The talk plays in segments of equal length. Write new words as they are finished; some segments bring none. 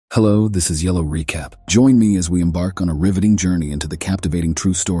Hello, this is Yellow Recap. Join me as we embark on a riveting journey into the captivating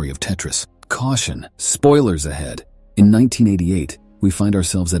true story of Tetris. Caution, spoilers ahead. In 1988, we find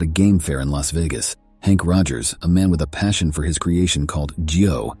ourselves at a game fair in Las Vegas. Henk Rogers, a man with a passion for his creation called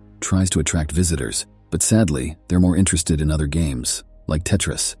Geo, tries to attract visitors. But sadly, they're more interested in other games, like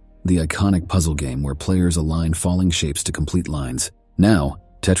Tetris, the iconic puzzle game where players align falling shapes to complete lines. Now,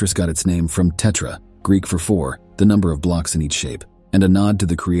 Tetris got its name from tetra, Greek for four, the number of blocks in each shape, and a nod to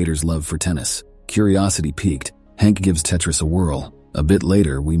the creator's love for tennis. Curiosity piqued, Henk gives Tetris a whirl. A bit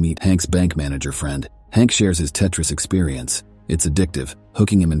later, we meet Henk's bank manager friend. Henk shares his Tetris experience. It's addictive,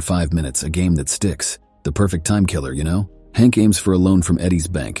 hooking him in 5 minutes, a game that sticks. The perfect time killer, you know? Henk aims for a loan from Eddie's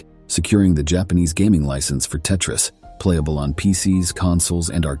bank, securing the Japanese gaming license for Tetris, playable on PCs, consoles,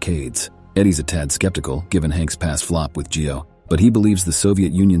 and arcades. Eddie's a tad skeptical, given Henk's past flop with Geo, but he believes the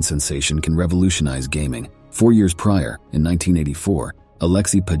Soviet Union sensation can revolutionize gaming. 4 years prior, in 1984,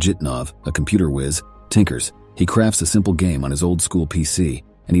 Alexey Pajitnov, a computer whiz, tinkers. He crafts a simple game on his old-school PC,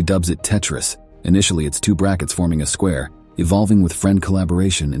 and he dubs it Tetris. Initially, it's 2 brackets forming a square, evolving with friend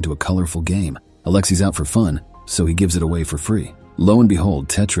collaboration into a colorful game. Alexey's out for fun, so he gives it away for free. Lo and behold,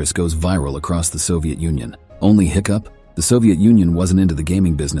 Tetris goes viral across the Soviet Union. Only hiccup? The Soviet Union wasn't into the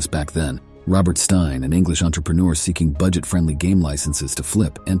gaming business back then. Robert Stein, an English entrepreneur seeking budget-friendly game licenses to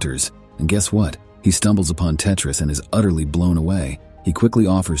flip, enters. And guess what? He stumbles upon Tetris and is utterly blown away. He quickly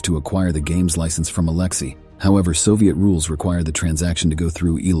offers to acquire the game's license from Alexey. However, Soviet rules require the transaction to go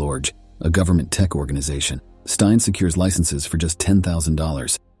through Elorg, a government tech organization. Stein secures licenses for just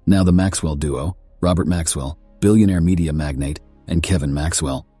 $10,000. Now the Maxwell duo, Robert Maxwell, billionaire media magnate, and Kevin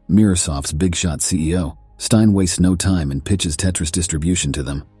Maxwell, Microsoft's big shot CEO. Stein wastes no time and pitches Tetris distribution to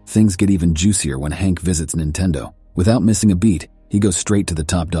them. Things get even juicier when Henk visits Nintendo. Without missing a beat, he goes straight to the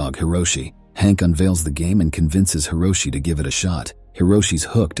top dog, Hiroshi. Henk unveils the game and convinces Hiroshi to give it a shot. Hiroshi's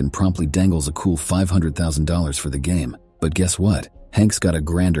hooked and promptly dangles a cool $500,000 for the game. But guess what? Henk's got a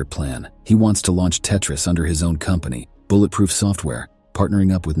grander plan. He wants to launch Tetris under his own company, Bulletproof Software,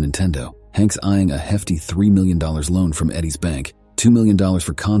 partnering up with Nintendo. Henk's eyeing a hefty $3 million loan from Eddie's bank, $2 million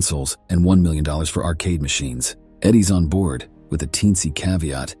for consoles, and $1 million for arcade machines. Eddie's on board, with a teensy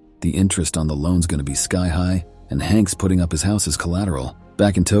caveat. The interest on the loan's gonna be sky high, and Henk's putting up his house as collateral.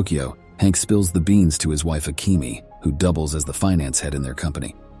 Back in Tokyo, Henk spills the beans to his wife Akemi, who doubles as the finance head in their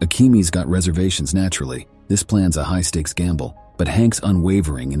company. Akemi's got reservations naturally. This plan's a high-stakes gamble, but Henk's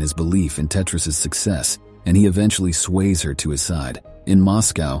unwavering in his belief in Tetris's success, and he eventually sways her to his side. In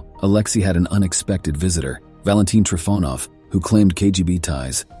Moscow, Alexey had an unexpected visitor, Valentin Trifonov, who claimed KGB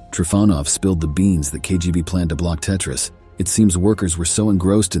ties. Trifonov spilled the beans that KGB planned to block Tetris. It seems workers were so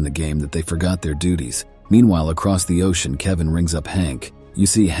engrossed in the game that they forgot their duties. Meanwhile, across the ocean, Kevin rings up Henk. You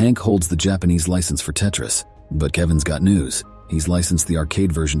see, Henk holds the Japanese license for Tetris, but Kevin's got news. He's licensed the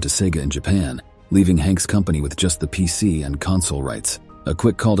arcade version to Sega in Japan, leaving Henk's company with just the PC and console rights. A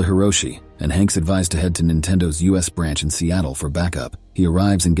quick call to Hiroshi, and Henk's advised to head to Nintendo's US branch in Seattle for backup. He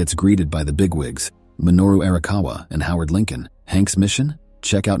arrives and gets greeted by the bigwigs, Minoru Arakawa and Howard Lincoln. Henk's mission?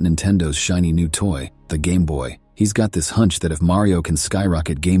 Check out Nintendo's shiny new toy, the Game Boy. He's got this hunch that if Mario can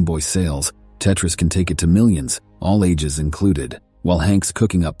skyrocket Game Boy sales, Tetris can take it to millions, all ages included. While Henk's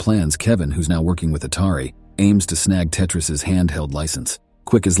cooking up plans, Kevin, who's now working with Atari, aims to snag Tetris's handheld license.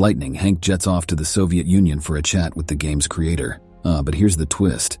 Quick as lightning, Henk jets off to the Soviet Union for a chat with the game's creator. But here's the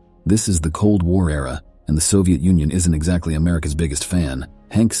twist. This is the Cold War era, and the Soviet Union isn't exactly America's biggest fan.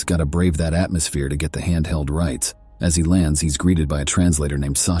 Henk's gotta brave that atmosphere to get the handheld rights. As he lands, he's greeted by a translator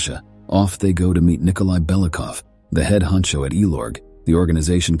named Sasha. Off they go to meet Nikolai Belikov, the head honcho at Elorg, the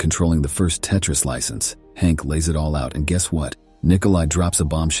organization controlling the first Tetris license. Henk lays it all out, and guess what? Nikolai drops a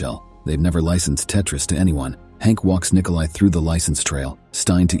bombshell. They've never licensed Tetris to anyone. Henk walks Nikolai through the license trail,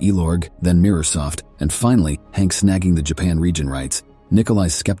 Stein to Elorg, then Microsoft, and finally, Henk snagging the Japan region rights.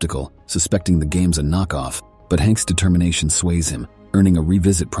 Nikolai's skeptical, suspecting the game's a knockoff, but Henk's determination sways him, earning a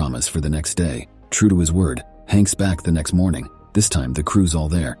revisit promise for the next day. True to his word, Henk's back the next morning. This time, the crew's all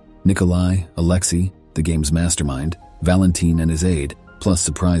there. Nikolai, Alexey, the game's mastermind, Valentin and his aide, plus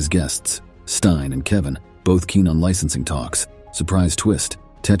surprise guests, Stein and Kevin, both keen on licensing talks. Surprise twist.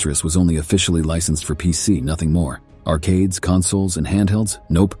 Tetris was only officially licensed for PC, nothing more. Arcades, consoles, and handhelds?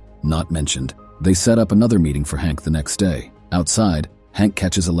 Nope, not mentioned. They set up another meeting for Henk the next day. Outside, Henk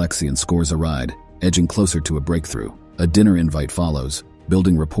catches Alexey and scores a ride, edging closer to a breakthrough. A dinner invite follows,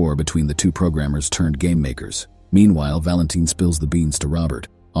 building rapport between the two programmers turned game makers. Meanwhile, Valentin spills the beans to Robert,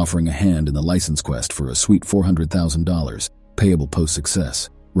 offering a hand in the license quest for a sweet $400,000, payable post-success.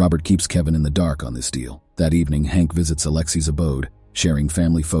 Robert keeps Kevin in the dark on this deal. That evening, Henk visits Alexey's abode, sharing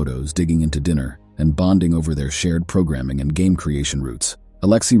family photos, digging into dinner, and bonding over their shared programming and game creation roots.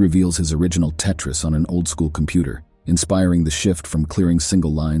 Alexey reveals his original Tetris on an old-school computer, inspiring the shift from clearing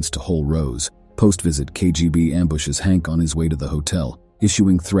single lines to whole rows. Post-visit, KGB ambushes Henk on his way to the hotel,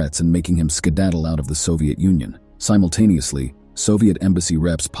 issuing threats and making him skedaddle out of the Soviet Union. Simultaneously, Soviet embassy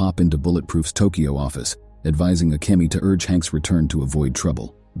reps pop into Bulletproof's Tokyo office, advising Akemi to urge Henk's return to avoid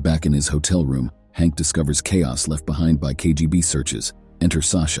trouble. Back in his hotel room, Henk discovers chaos left behind by KGB searches. Enter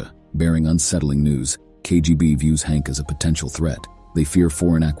Sasha. Bearing unsettling news, KGB views Henk as a potential threat. They fear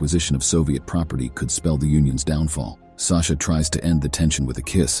foreign acquisition of Soviet property could spell the Union's downfall. Sasha tries to end the tension with a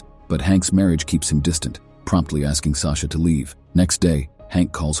kiss, but Henk's marriage keeps him distant, promptly asking Sasha to leave. Next day,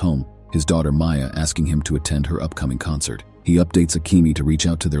 Henk calls home, his daughter Maya asking him to attend her upcoming concert. He updates Akemi to reach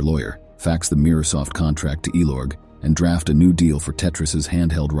out to their lawyer, fax the Microsoft contract to Elorg, and draft a new deal for Tetris's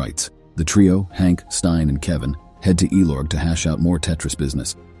handheld rights. The trio, Henk, Stein, and Kevin, head to Elorg to hash out more Tetris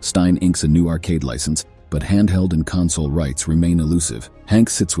business. Stein inks a new arcade license, but handheld and console rights remain elusive. Henk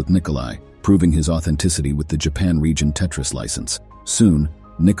sits with Nikolai, proving his authenticity with the Japan region Tetris license. Soon,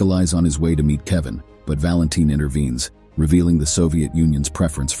 Nikolai's on his way to meet Kevin, but Valentin intervenes, revealing the Soviet Union's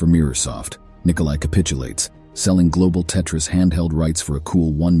preference for Microsoft. Nikolai capitulates, selling global Tetris handheld rights for a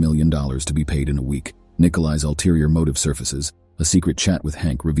cool $1 million to be paid in a week. Nikolai's ulterior motive surfaces. A secret chat with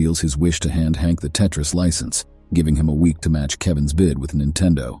Henk reveals his wish to hand Henk the Tetris license, giving him a week to match Kevin's bid with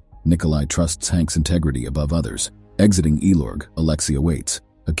Nintendo. Nikolai trusts Henk's integrity above others. Exiting Elorg, Alexey awaits.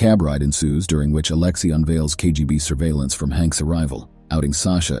 A cab ride ensues, during which Alexey unveils KGB surveillance from Henk's arrival, outing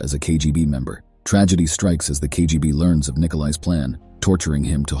Sasha as a KGB member. Tragedy strikes as the KGB learns of Nikolai's plan, torturing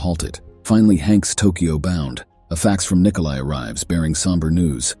him to halt it. Finally, Henk's Tokyo bound. A fax from Nikolai arrives, bearing somber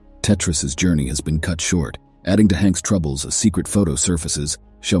news. Tetris's journey has been cut short. Adding to Henk's troubles, a secret photo surfaces,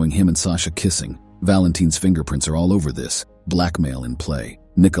 showing him and Sasha kissing. Valentin's fingerprints are all over this. Blackmail in play.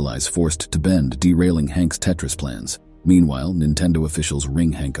 Nikolai's forced to bend, derailing Henk's Tetris plans. Meanwhile, Nintendo officials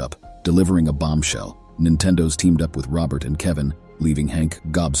ring Henk up, delivering a bombshell. Nintendo's teamed up with Robert and Kevin, leaving Henk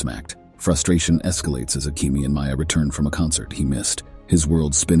gobsmacked. Frustration escalates as Akemi and Maya return from a concert he missed, his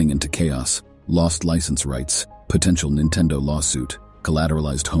world spinning into chaos. Lost license rights, potential Nintendo lawsuit,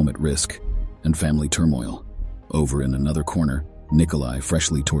 collateralized home at risk, and family turmoil. Over in another corner, Nikolai,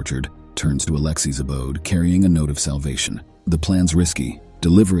 freshly tortured, turns to Alexey's abode, carrying a note of salvation. The plan's risky.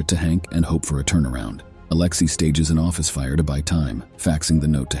 Deliver it to Henk and hope for a turnaround. Alexey stages an office fire to buy time, faxing the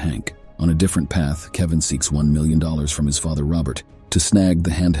note to Henk. On a different path, Kevin seeks $1 million from his father Robert to snag the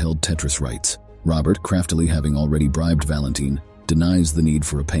handheld Tetris rights. Robert, craftily having already bribed Valentin, denies the need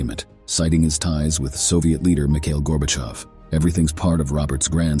for a payment, citing his ties with Soviet leader Mikhail Gorbachev. Everything's part of Robert's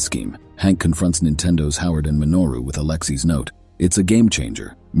grand scheme. Henk confronts Nintendo's Howard and Minoru with Alexey's note. It's a game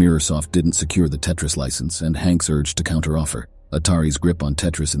changer. Microsoft didn't secure the Tetris license, and Henk's urge to counteroffer. Atari's grip on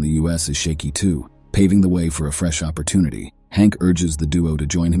Tetris in the US is shaky too, paving the way for a fresh opportunity. Henk urges the duo to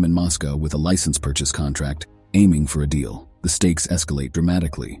join him in Moscow with a license purchase contract, aiming for a deal. The stakes escalate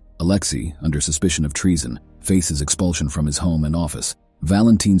dramatically. Alexey, under suspicion of treason, faces expulsion from his home and office.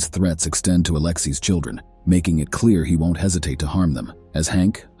 Valentin's threats extend to Alexey's children, making it clear he won't hesitate to harm them. As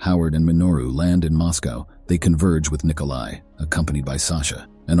Henk, Howard, and Minoru land in Moscow, they converge with Nikolai, accompanied by Sasha.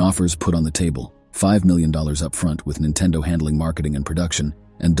 An offer's put on the table. $5 million up front, with Nintendo handling marketing and production,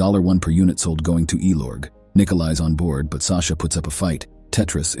 and $1 per unit sold going to Elorg. Nikolai's on board, but Sasha puts up a fight.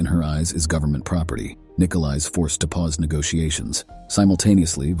 Tetris, in her eyes, is government property. Nikolai's forced to pause negotiations.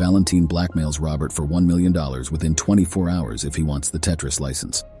 Simultaneously, Valentin blackmails Robert for $1 million within 24 hours if he wants the Tetris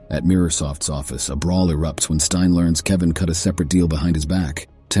license. At Microsoft's office, a brawl erupts when Stein learns Kevin cut a separate deal behind his back.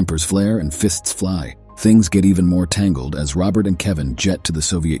 Tempers flare and fists fly. Things get even more tangled as Robert and Kevin jet to the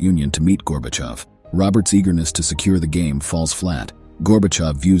Soviet Union to meet Gorbachev. Robert's eagerness to secure the game falls flat.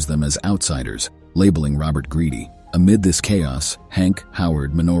 Gorbachev views them as outsiders, labeling Robert greedy. Amid this chaos, Henk,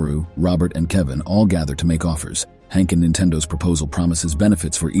 Howard, Minoru, Robert, and Kevin all gather to make offers. Henk and Nintendo's proposal promises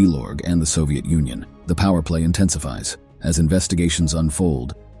benefits for Elorg and the Soviet Union. The power play intensifies. As investigations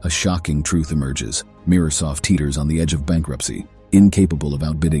unfold, a shocking truth emerges. Microsoft teeters on the edge of bankruptcy, incapable of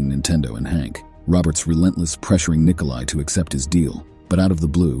outbidding Nintendo and Henk. Robert's relentless pressuring Nikolai to accept his deal. But out of the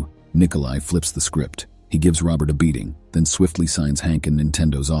blue, Nikolai flips the script. He gives Robert a beating, then swiftly signs Henk and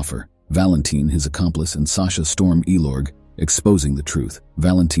Nintendo's offer. Valentin, his accomplice, and Sasha storm Elorg, exposing the truth.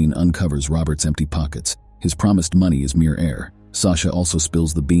 Valentin uncovers Robert's empty pockets. His promised money is mere air. Sasha also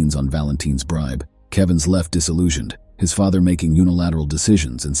spills the beans on Valentin's bribe. Kevin's left disillusioned, his father making unilateral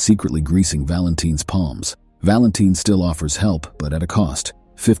decisions and secretly greasing Valentin's palms. Valentin still offers help, but at a cost.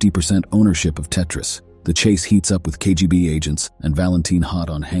 50% ownership of Tetris. The chase heats up with KGB agents and Valentin hot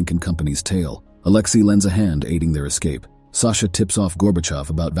on Henk and Company's tail. Alexey lends a hand, aiding their escape. Sasha tips off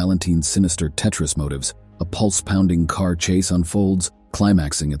Gorbachev about Valentin's sinister Tetris motives. A pulse-pounding car chase unfolds,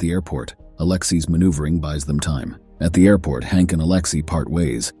 Climaxing at the airport, Alexey's maneuvering buys them time. At the airport, Henk and Alexey part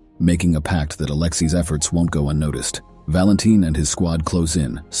ways, making a pact that Alexey's efforts won't go unnoticed. Valentin and his squad close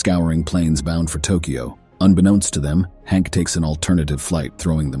in, scouring planes bound for Tokyo. Unbeknownst to them, Henk takes an alternative flight,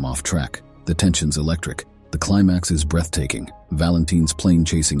 throwing them off track. The tension's electric. The climax is breathtaking. Valentin's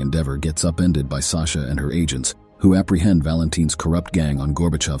plane-chasing endeavor gets upended by Sasha and her agents, who apprehend Valentin's corrupt gang on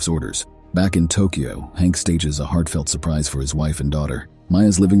Gorbachev's orders. Back in Tokyo, Henk stages a heartfelt surprise for his wife and daughter.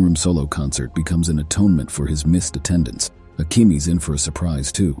 Maya's living room solo concert becomes an atonement for his missed attendance. Akimi's in for a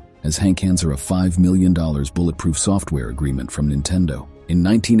surprise too, as Henk hands her a $5 million bulletproof software agreement from Nintendo. In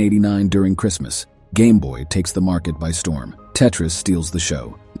 1989, during Christmas, Game Boy takes the market by storm. Tetris steals the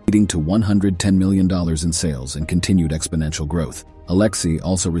show, leading to $110 million in sales and continued exponential growth. Alexey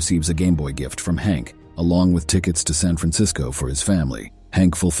also receives a Game Boy gift from Henk, along with tickets to San Francisco for his family.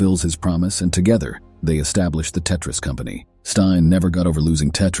 Henk fulfills his promise, and together, they establish the Tetris Company. Stein never got over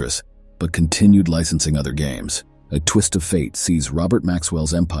losing Tetris, but continued licensing other games. A twist of fate sees Robert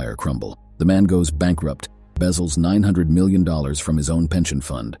Maxwell's empire crumble. The man goes bankrupt, embezzles $900 million from his own pension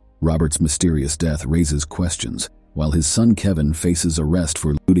fund. Robert's mysterious death raises questions, while his son Kevin faces arrest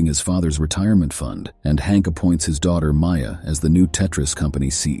for looting his father's retirement fund, and Henk appoints his daughter Maya as the new Tetris Company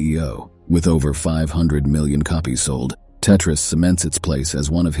CEO. With over 500 million copies sold, Tetris cements its place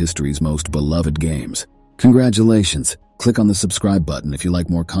as one of history's most beloved games. Congratulations! Click on the subscribe button if you like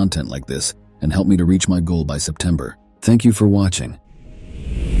more content like this, and help me to reach my goal by September. Thank you for watching.